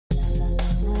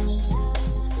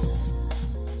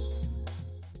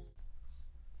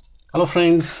Hello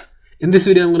friends, in this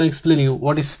video I'm going to explain you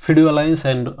what is Fido Alliance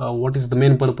and what is the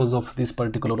main purpose of this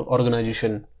particular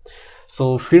organization.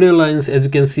 So Fido Alliance, as you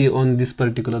can see on this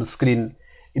particular screen,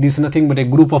 it is nothing but a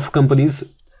group of companies,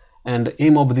 and the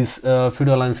aim of this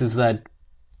Fido Alliance is that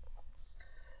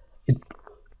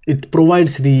it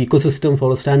provides the ecosystem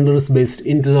for standards based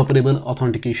interoperable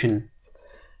authentication,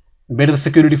 better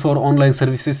security for online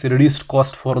services, reduced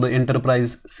cost for the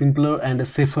enterprise, simpler and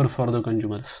safer for the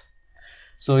consumers.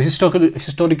 So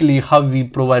historically, how we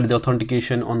provide the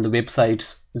authentication on the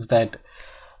websites is that,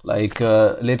 like,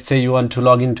 let's say you want to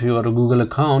log into your Google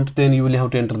account, then you will have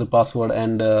to enter the password,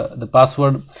 and the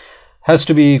password has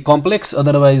to be complex.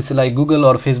 Otherwise, like Google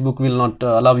or Facebook will not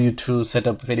allow you to set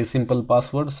up very simple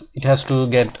passwords. It has to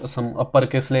get some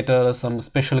uppercase letters, some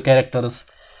special characters.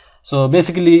 So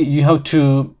basically, you have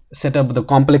to set up the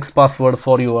complex password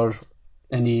for your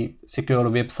any secure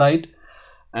website,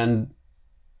 and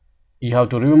you have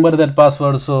to remember that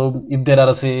password. So if there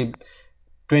are, say,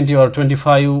 20 or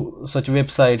 25 such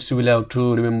websites, you will have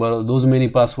to remember those many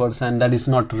passwords, and that is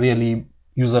not really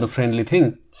user friendly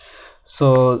thing.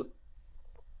 So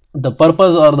the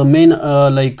purpose or the main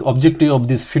like objective of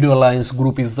this Fido Alliance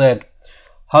group is that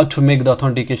how to make the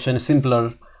authentication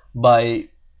simpler by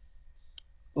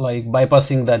like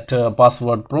bypassing that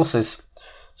password process.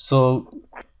 So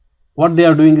what they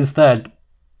are doing is that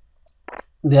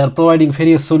they are providing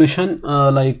various solution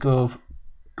to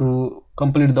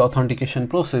complete the authentication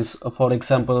process. For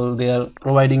example, they are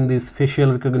providing this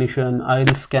facial recognition,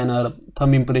 iris scanner,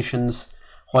 thumb impressions,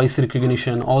 voice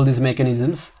recognition, all these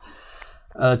mechanisms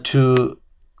to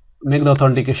make the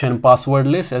authentication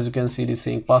passwordless. As you can see, it is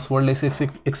saying passwordless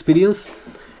experience,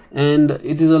 and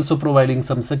it is also providing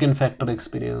some second factor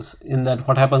experience. In that,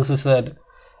 what happens is that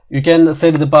you can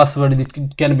set the password.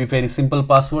 It can be very simple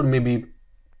password, maybe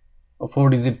a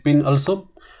 4-digit pin also,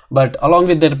 but along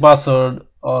with that password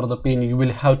or the pin, you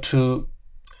will have to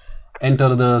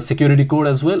enter the security code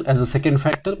as well as a second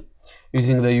factor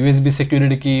using the USB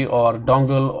security key or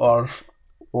dongle or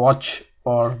watch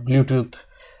or Bluetooth,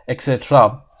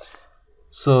 etc.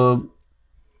 So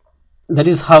that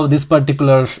is how this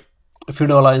particular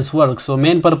Fido Alliance works. So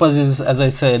main purpose is, as I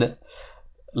said,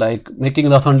 like making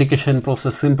the authentication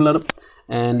process simpler,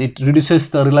 and it reduces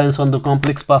the reliance on the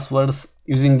complex passwords.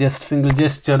 Using just single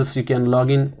gestures, you can log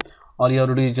in, or you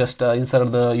already just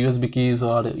insert the USB keys,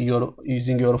 or you're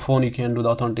using your phone, you can do the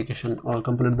authentication or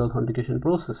complete the authentication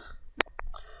process.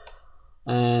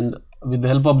 And with the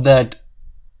help of that,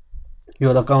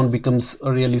 your account becomes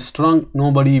really strong.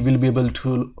 Nobody will be able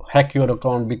to hack your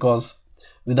account, because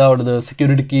without the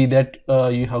security key that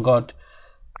you have got,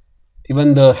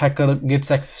 even the hacker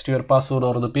gets access to your password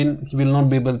or the pin, he will not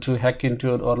be able to hack into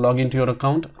your or log into your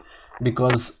account,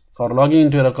 because for logging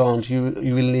into your account you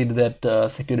will need that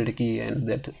security key, and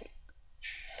that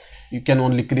you can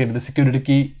only create the security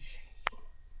key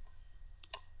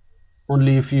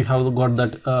only if you have got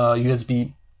that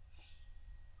USB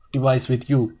device with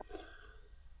you.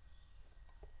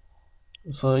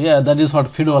 So yeah, that is what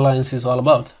Fido Alliance is all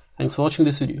about. Thanks for watching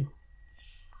this video.